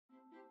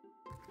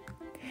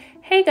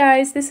Hey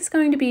guys, this is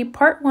going to be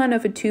part one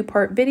of a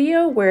two-part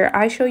video where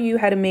I show you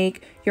how to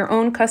make your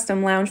own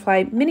custom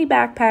Loungefly mini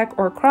backpack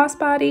or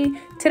crossbody.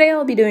 Today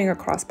I'll be doing a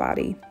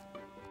crossbody.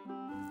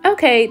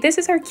 Okay, this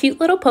is our cute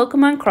little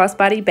Pokemon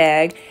crossbody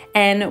bag,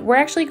 and we're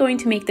actually going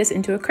to make this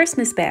into a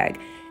Christmas bag.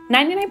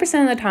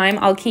 99% of the time,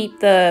 I'll keep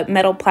the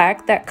metal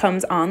plaque that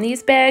comes on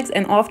these bags,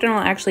 and often I'll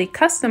actually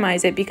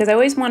customize it because I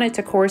always want it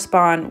to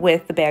correspond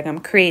with the bag I'm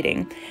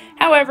creating.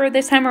 However,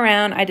 this time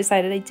around, I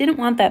decided I didn't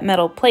want that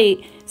metal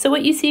plate, so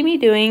what you see me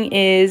doing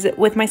is,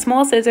 with my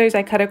small scissors,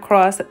 I cut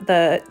across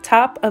the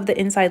top of the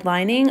inside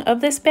lining of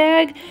this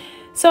bag,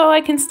 so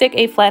I can stick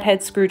a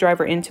flathead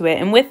screwdriver into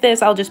it. And with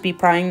this, I'll just be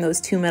prying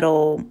those two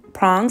metal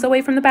prongs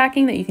away from the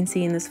backing that you can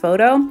see in this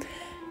photo.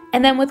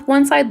 And then with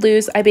one side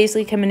loose, I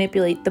basically can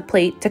manipulate the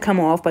plate to come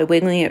off by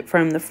wiggling it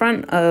from the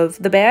front of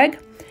the bag.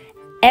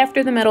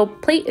 After the metal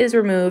plate is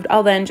removed,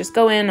 I'll then just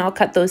go in, I'll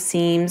cut those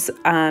seams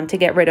to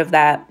get rid of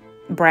that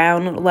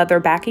brown leather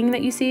backing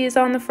that you see is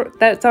on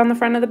that's on the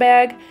front of the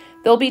bag.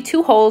 There'll be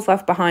two holes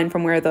left behind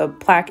from where the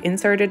plaque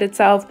inserted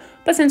itself,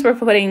 but since we're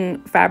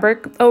putting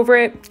fabric over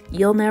it,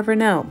 you'll never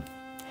know.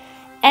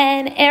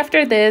 And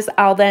after this,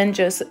 I'll then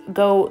just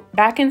go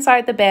back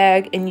inside the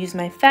bag and use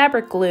my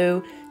fabric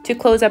glue to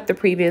close up the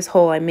previous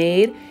hole I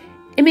made.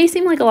 It may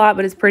seem like a lot,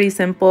 but it's pretty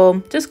simple.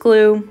 Just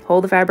glue,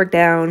 hold the fabric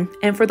down.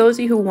 And for those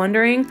of you who are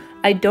wondering,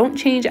 I don't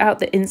change out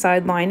the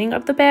inside lining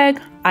of the bag.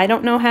 I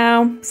don't know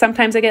how.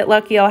 Sometimes I get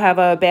lucky, I'll have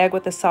a bag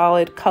with a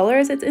solid color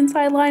as its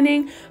inside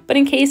lining. But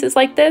in cases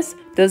like this,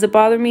 does it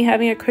bother me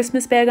having a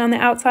Christmas bag on the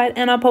outside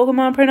and a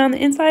Pokemon print on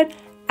the inside?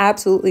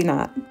 Absolutely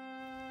not.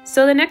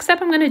 So the next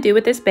step I'm going to do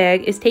with this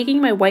bag is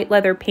taking my white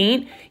leather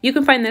paint. You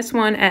can find this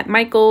one at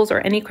Michael's or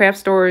any craft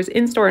stores,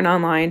 in-store and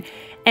online.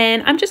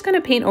 And I'm just going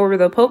to paint over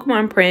the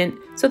Pokemon print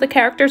so the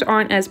characters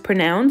aren't as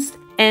pronounced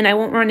and I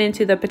won't run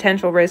into the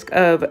potential risk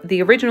of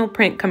the original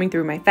print coming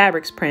through my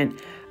fabrics print.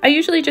 I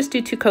usually just do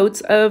 2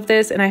 coats of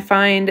this and I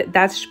find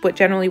that's what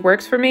generally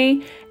works for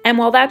me. And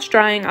while that's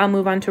drying, I'll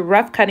move on to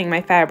rough cutting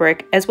my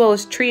fabric as well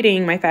as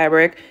treating my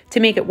fabric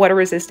to make it water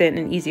resistant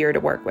and easier to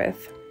work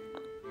with.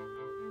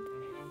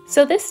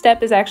 So this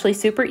step is actually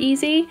super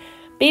easy.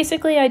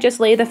 Basically, I just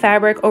lay the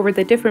fabric over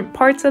the different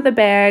parts of the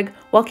bag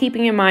while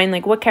keeping in mind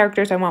like what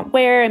characters I want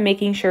where and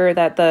making sure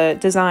that the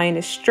design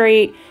is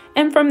straight.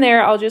 And from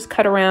there, I'll just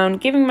cut around,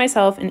 giving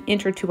myself an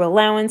inch or two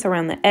allowance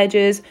around the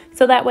edges.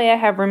 So that way I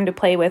have room to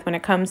play with when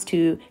it comes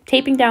to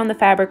taping down the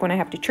fabric when I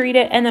have to treat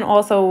it. And then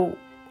also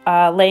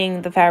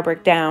laying the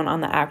fabric down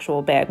on the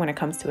actual bag when it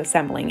comes to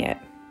assembling it.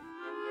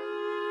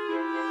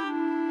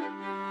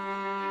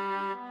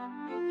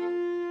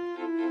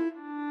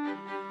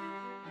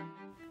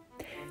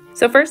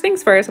 So first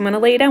things first, I'm going to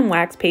lay down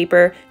wax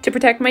paper to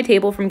protect my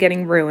table from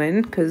getting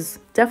ruined, because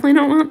definitely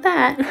don't want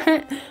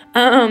that.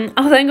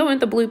 I'll then go with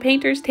the blue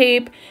painter's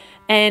tape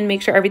and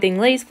make sure everything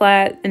lays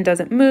flat and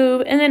doesn't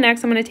move. And then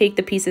next I'm going to take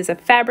the pieces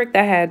of fabric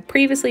that I had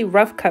previously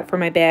rough cut for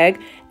my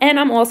bag, and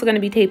I'm also going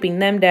to be taping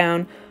them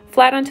down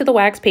flat onto the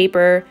wax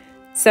paper.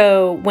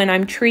 So when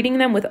I'm treating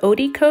them with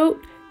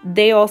odicoat,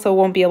 they also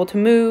won't be able to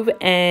move,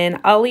 and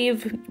I'll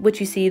leave what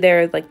you see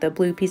there, like the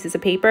blue pieces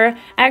of paper.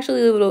 I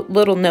actually leave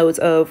little notes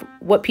of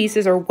what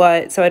pieces are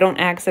what, so I don't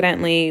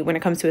accidentally, when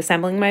it comes to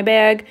assembling my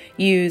bag,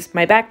 use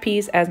my back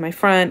piece as my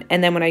front,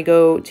 and then when I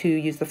go to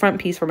use the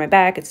front piece for my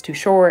back, it's too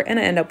short, and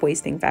I end up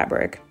wasting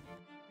fabric.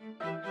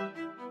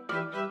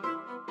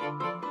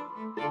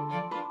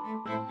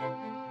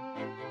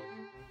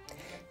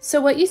 So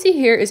what you see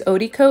here is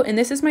odicoat, and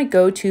this is my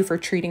go-to for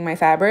treating my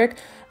fabric.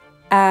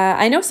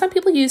 I know some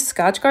people use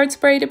Scotchgard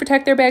spray to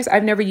protect their bags.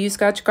 I've never used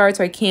Scotchgard,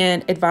 so I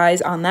can't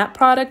advise on that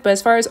product. But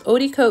as far as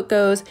odicoat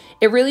goes,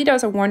 it really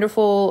does a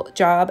wonderful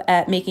job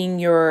at making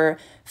your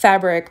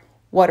fabric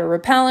water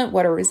repellent,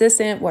 water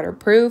resistant,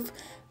 waterproof.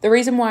 The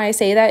reason why I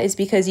say that is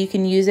because you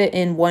can use it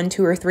in 1,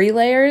 2, or 3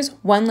 layers.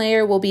 1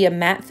 layer will be a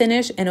matte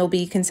finish and it'll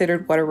be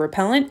considered water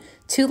repellent.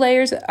 2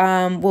 layers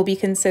will be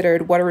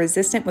considered water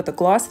resistant with a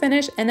gloss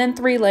finish. And then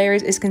 3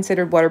 layers is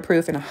considered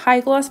waterproof and a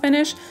high gloss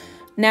finish.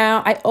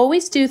 Now, I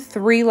always do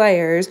 3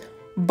 layers,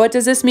 but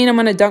does this mean I'm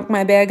going to dunk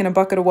my bag in a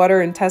bucket of water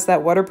and test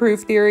that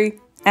waterproof theory?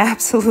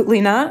 Absolutely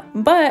not.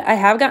 But I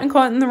have gotten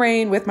caught in the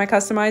rain with my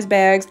customized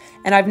bags,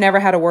 and I've never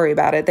had to worry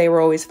about it. They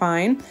were always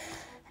fine.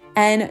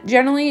 And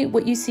generally,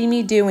 what you see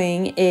me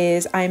doing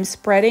is I'm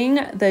spreading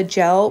the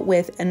gel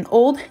with an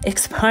old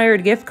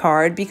expired gift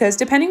card, because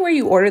depending where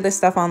you order this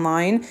stuff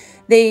online,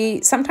 they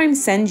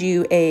sometimes send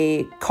you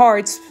a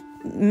card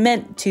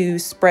meant to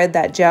spread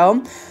that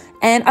gel.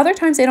 And other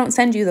times they don't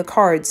send you the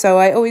card. So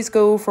I always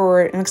go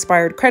for an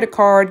expired credit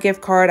card, gift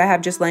card I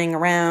have just laying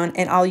around,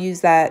 and I'll use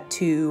that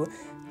to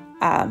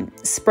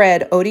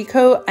spread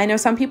odicoat. I know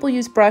some people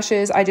use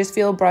brushes. I just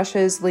feel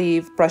brushes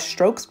leave brush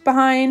strokes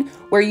behind,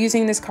 where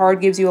using this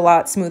card gives you a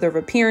lot smoother of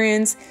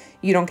appearance.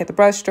 You don't get the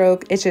brush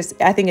stroke. It's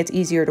just, I think it's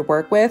easier to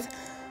work with.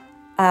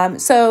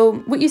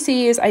 So what you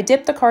see is I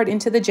dip the card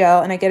into the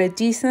gel and I get a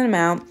decent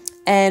amount.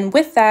 And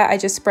with that, I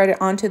just spread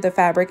it onto the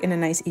fabric in a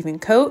nice even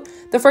coat.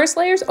 The first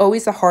layer is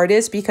always the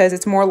hardest because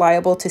it's more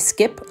liable to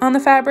skip on the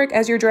fabric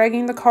as you're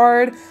dragging the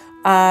card,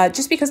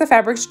 just because the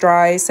fabric's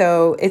dry.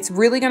 So it's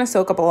really gonna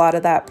soak up a lot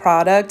of that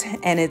product,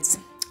 and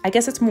I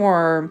guess it's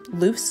more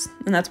loose,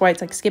 and that's why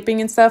it's like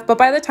skipping and stuff. But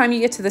by the time you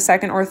get to the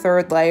second or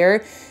third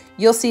layer,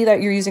 you'll see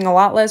that you're using a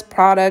lot less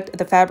product.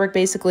 The fabric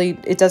basically,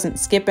 it doesn't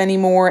skip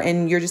anymore,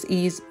 and you're just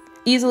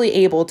easily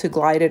able to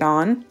glide it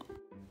on.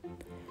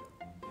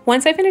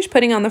 Once I finish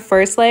putting on the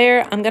first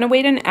layer, I'm gonna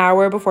wait an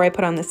hour before I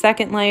put on the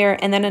second layer,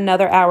 and then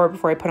another hour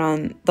before I put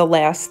on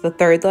the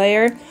third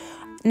layer.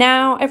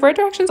 Now, I've read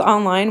directions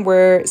online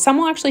where some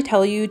will actually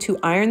tell you to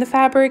iron the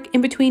fabric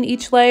in between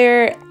each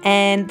layer,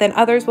 and then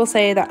others will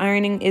say that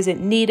ironing isn't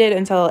needed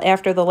until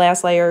after the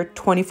last layer,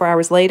 24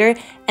 hours later,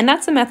 and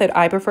that's the method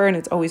I prefer, and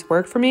it's always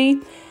worked for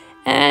me.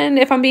 And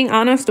if I'm being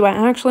honest, do I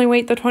actually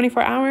wait the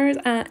 24 hours?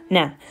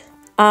 Nah.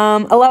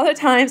 A lot of the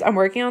times I'm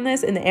working on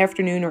this in the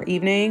afternoon or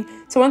evening.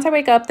 So once I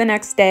wake up the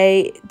next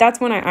day, that's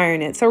when I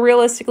iron it. So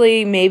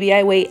realistically, maybe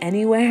I wait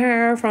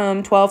anywhere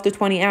from 12 to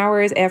 20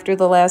 hours after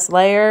the last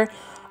layer.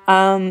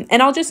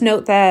 And I'll just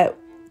note that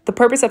the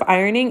purpose of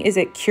ironing is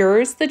it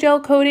cures the gel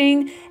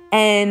coating,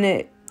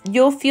 and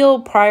you'll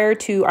feel prior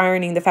to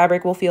ironing, the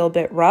fabric will feel a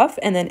bit rough.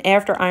 And then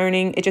after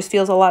ironing, it just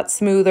feels a lot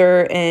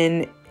smoother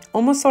and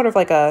almost sort of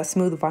like a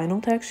smooth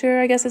vinyl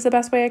texture, I guess is the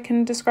best way I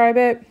can describe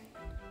it.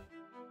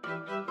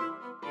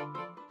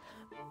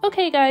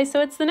 Okay guys,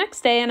 so it's the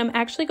next day and I'm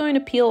actually going to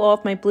peel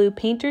off my blue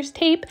painter's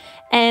tape,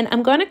 and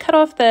I'm going to cut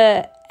off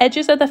the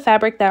edges of the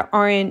fabric that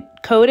aren't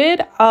coated.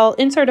 I'll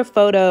insert a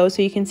photo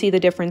so you can see the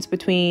difference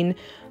between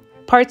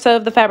parts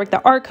of the fabric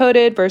that are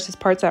coated versus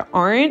parts that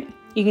aren't.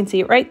 You can see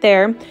it right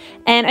there.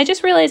 And I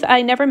just realized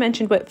I never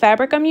mentioned what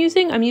fabric I'm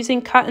using. I'm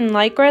using cotton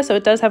lycra, so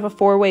it does have a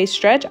 4-way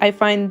stretch. I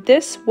find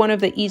this one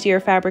of the easier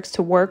fabrics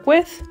to work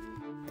with.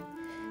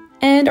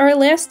 And our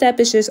last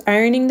step is just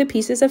ironing the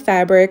pieces of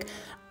fabric.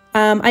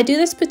 I do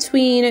this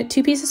between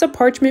 2 pieces of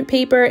parchment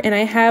paper, and I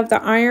have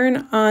the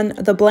iron on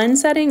the blend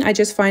setting. I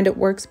just find it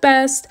works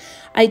best.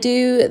 I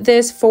do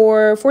this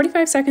for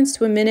 45 seconds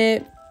to a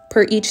minute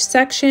per each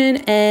section,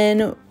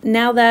 and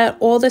now that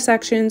all the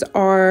sections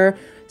are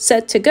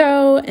set to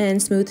go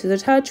and smooth to the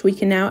touch, we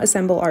can now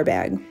assemble our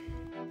bag.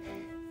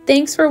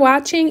 Thanks for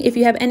watching. If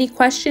you have any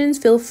questions,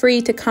 feel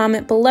free to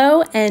comment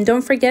below, and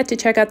don't forget to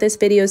check out this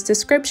video's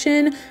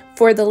description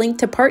for the link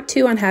to part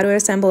 2 on how to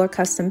assemble a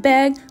custom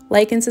bag.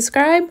 Like and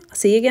subscribe. I'll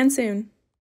see you again soon.